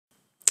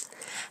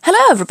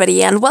Hello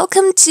everybody and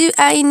welcome to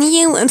a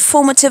new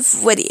informative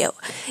video.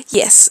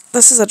 Yes,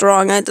 this is a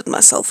drawing I did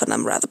myself and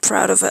I'm rather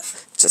proud of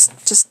it.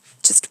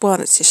 Just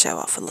wanted to show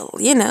off a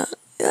little, you know.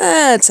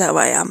 That's how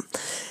I am.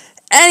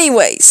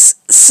 Anyways,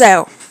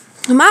 so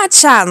my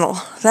channel,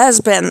 there's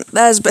been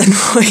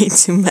way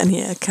too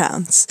many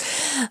accounts.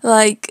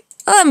 Like,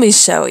 let me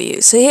show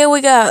you. So here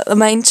we got the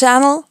main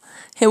channel,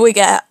 here we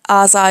got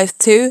Azayth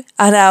 2,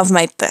 and now I've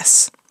made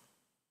this.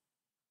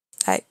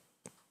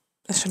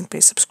 I shouldn't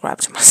be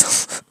subscribed to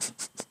myself.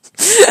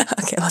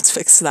 Okay, let's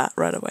fix that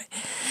right away.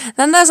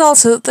 Then there's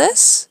also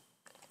this.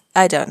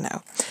 I don't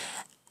know.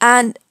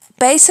 And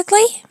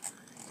basically,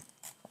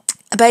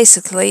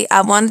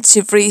 I wanted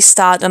to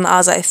restart on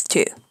Azayth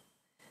 2.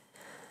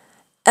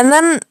 And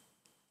then,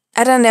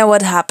 I don't know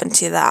what happened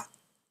to that.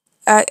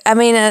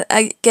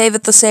 I gave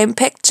it the same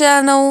picture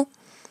and all.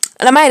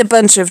 And I made a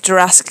bunch of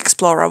Jurassic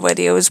Explorer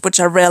videos, which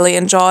I really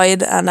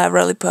enjoyed, and I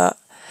really put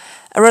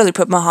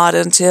my heart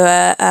into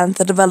it, and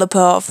the developer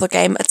of the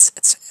game,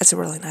 it's a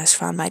really nice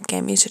fan-made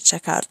game. You should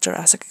check out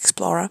Jurassic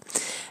Explorer.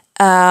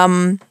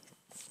 And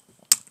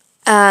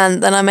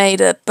then I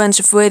made a bunch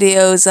of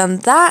videos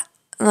and that,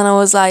 and then I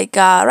was like,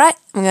 right,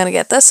 I'm gonna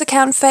get this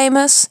account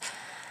famous.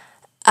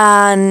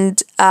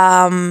 And,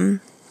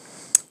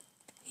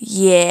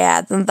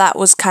 yeah, then that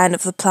was kind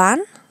of the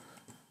plan.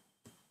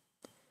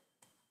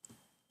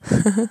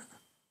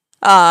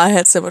 I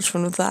had so much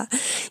fun with that.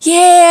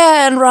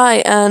 Yeah, and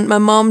right, and my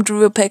mom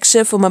drew a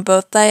picture for my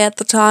birthday at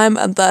the time,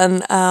 and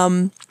then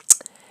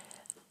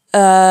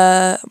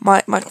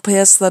Michael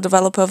Pierce, the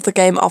developer of the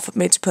game, offered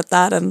me to put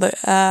that in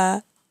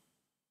the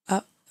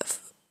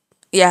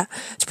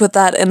to put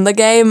that in the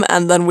game,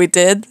 and then we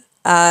did,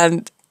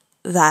 and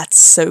that's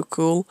so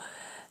cool.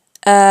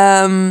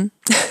 I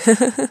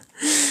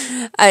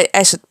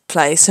should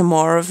play some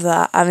more of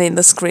that. I mean,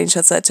 the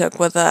screenshots I took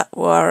with it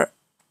were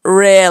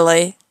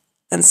really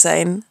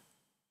insane,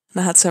 and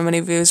I had so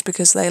many views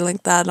because they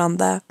linked that on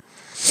their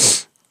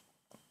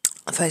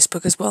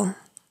Facebook as well.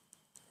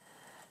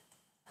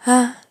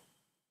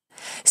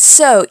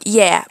 So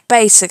yeah,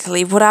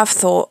 basically what I've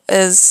thought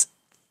is,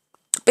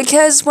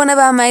 because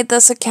whenever I made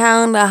this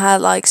account I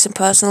had like some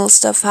personal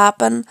stuff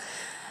happen,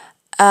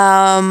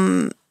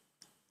 like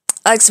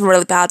some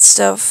really bad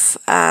stuff,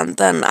 and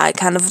then I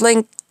kind of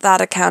linked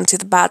that account to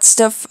the bad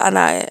stuff, and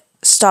I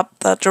stopped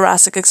the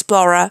Jurassic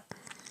Explorer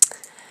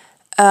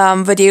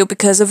video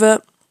because of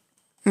it.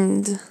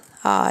 And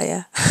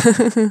yeah.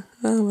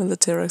 When the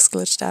T-Rex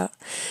glitched out.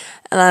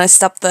 And then I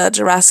stopped the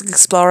Jurassic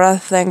Explorer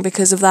thing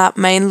because of that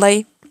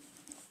mainly.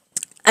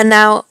 And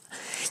now,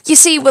 you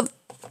see, with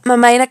my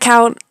main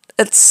account,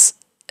 it's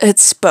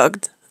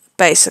bugged,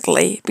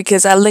 basically,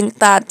 because I linked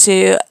that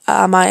to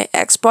my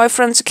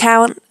ex-boyfriend's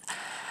account,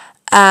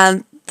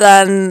 and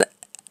then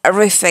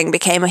everything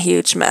became a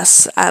huge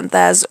mess, and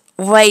there's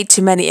way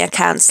too many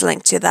accounts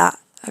linked to that.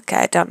 Okay,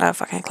 I don't know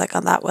if I can click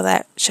on that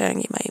without showing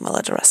you my email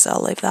address, so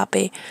I'll leave that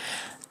be.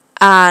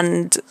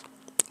 And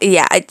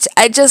yeah,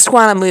 I just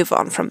want to move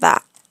on from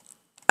that.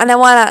 And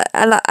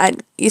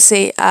you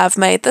see, I've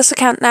made this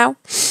account now.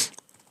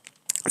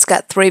 It's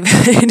got 3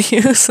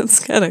 videos. It's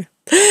got a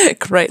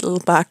great little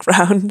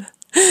background.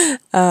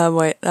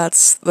 Wait,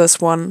 that's this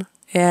one.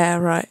 Yeah,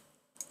 right.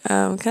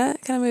 Can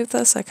I move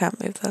this? I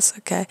can't move this.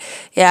 Okay.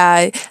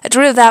 Yeah, I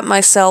drew that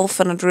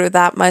myself, and I drew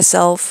that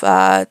myself.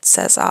 It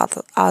says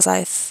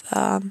Azayth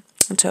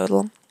in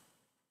total.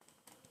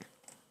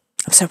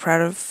 I'm so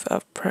proud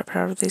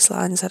of these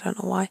lines. I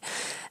don't know why.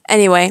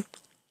 Anyway,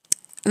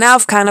 now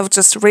I've kind of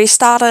just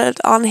restarted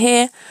on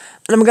here,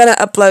 and I'm gonna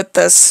upload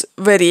this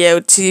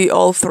video to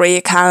all 3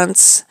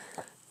 accounts.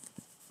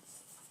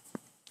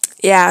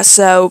 Yeah,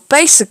 so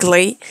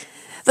basically,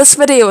 this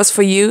video is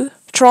for you,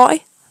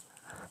 Troy.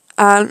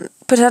 And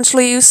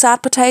potentially you,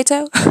 Sad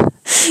Potato,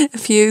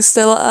 if you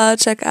still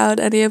check out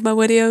any of my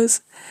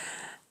videos.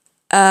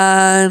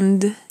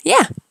 And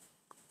yeah,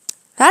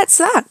 that's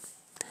that.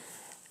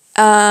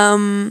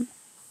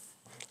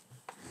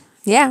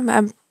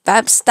 Yeah,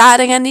 I'm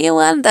starting a new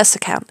one on this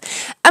account.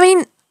 I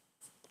mean,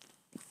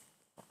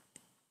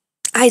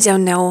 I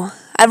don't know.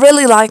 I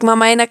really like my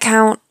main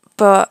account,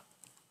 but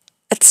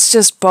it's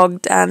just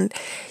bugged, and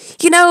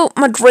you know,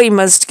 my dream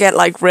is to get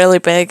like really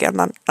big and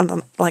then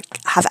like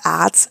have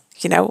ads.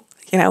 You know.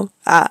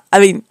 I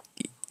mean,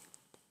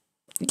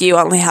 you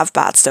only have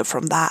bad stuff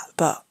from that,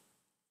 but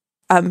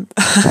I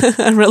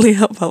really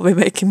hope I'll be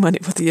making money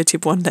with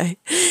YouTube one day.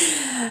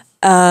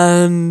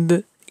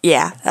 And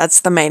yeah, that's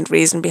the main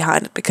reason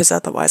behind it, because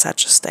otherwise I'd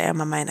just stay on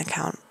my main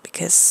account,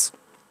 because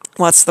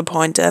what's the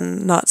point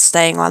in not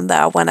staying on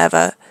there when I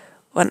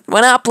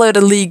upload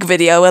a League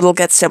video, it'll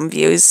get some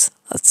views.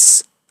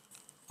 That's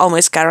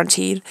almost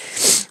guaranteed.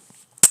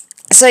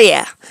 So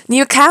yeah,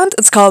 new account,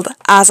 it's called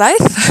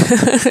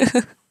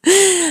Azayth.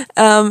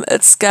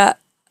 It's got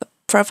a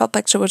profile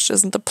picture which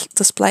isn't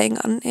displaying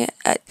on here.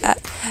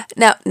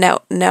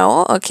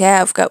 No, okay,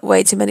 I've got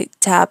way too many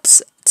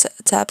tabs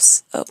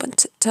open,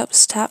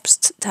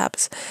 tabs.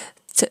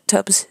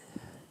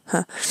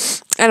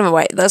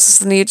 Anyway, this is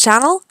the new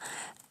channel.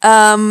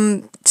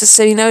 Just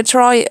so you know,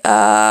 Troy,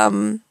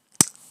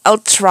 I'll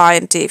try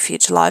and do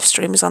future live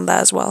streams on there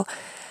as well.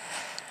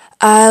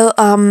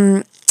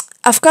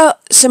 I've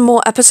got some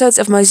more episodes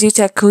of my Zoo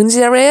Tycoon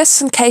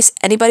series in case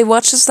anybody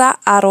watches that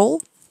at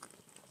all.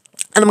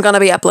 And I'm going to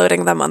be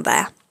uploading them on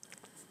there,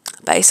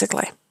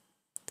 basically.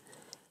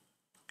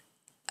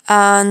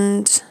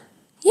 And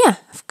yeah,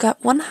 I've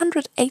got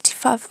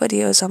 185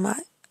 videos on my...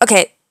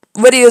 Okay,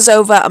 video's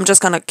over. I'm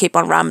just going to keep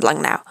on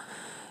rambling now.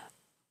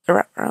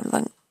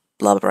 Rambling,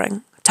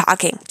 blubbering,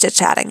 talking,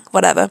 chit-chatting,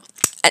 whatever.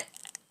 And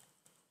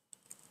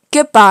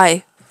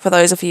goodbye for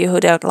those of you who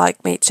don't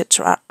like me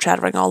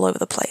chit-chattering all over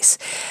the place.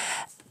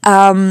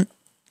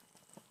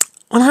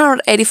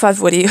 185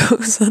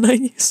 videos, and I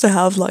used to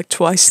have like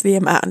twice the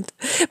amount.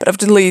 But I've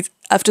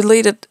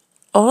deleted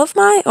all of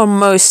my, or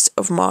most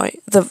of my,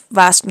 the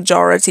vast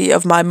majority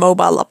of my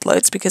mobile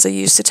uploads, because I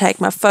used to take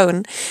my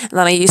phone and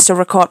then I used to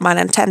record my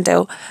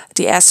Nintendo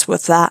DS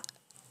with that.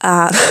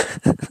 I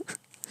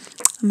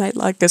made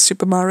like a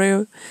Super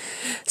Mario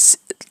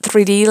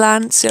 3D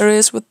Land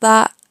series with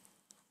that.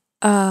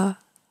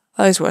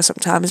 Those were some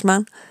times,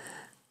 man.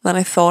 Then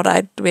I thought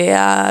I'd be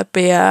a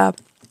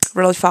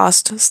really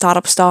fast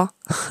startup star.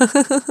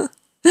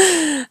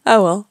 Oh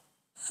well.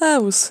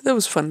 It was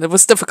fun. It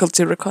was difficult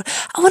to record.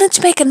 I wanted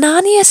to make a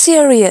Narnia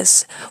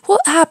series.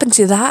 What happened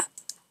to that?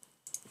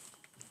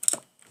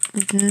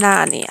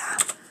 Narnia.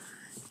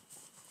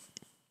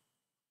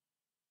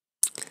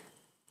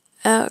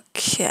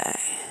 Okay.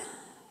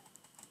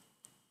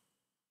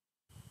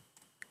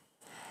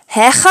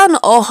 Hechan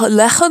och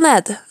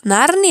Lechened.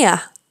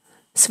 Narnia.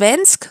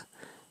 Svensk.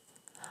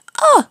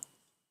 Oh.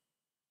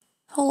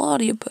 Whole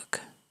audiobook.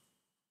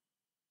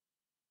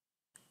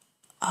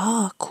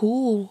 Ah,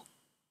 cool.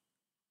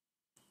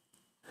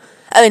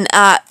 I mean,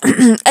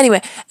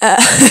 anyway,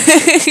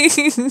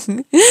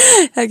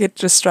 I get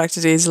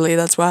distracted easily,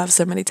 that's why I have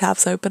so many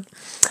tabs open.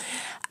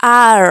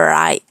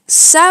 Alright,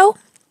 so,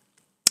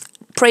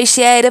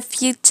 appreciate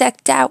if you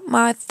checked out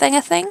my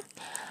thing,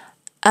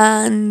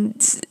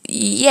 and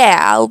yeah,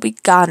 I'll be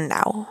gone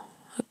now.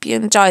 Hope you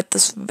enjoyed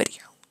this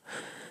video.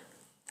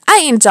 I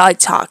enjoyed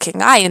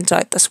talking, I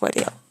enjoyed this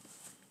video.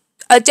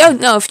 I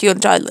don't know if you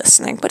enjoy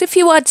listening, but if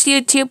you watch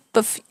YouTube,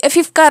 if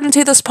you've gotten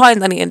to this point,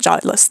 then you enjoy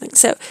listening.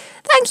 So,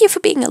 thank you for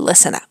being a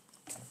listener.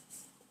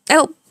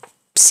 I'll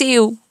see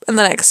you in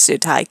the next Zoo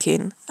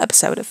Tycoon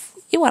episode if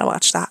you want to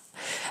watch that.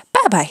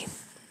 Bye-bye.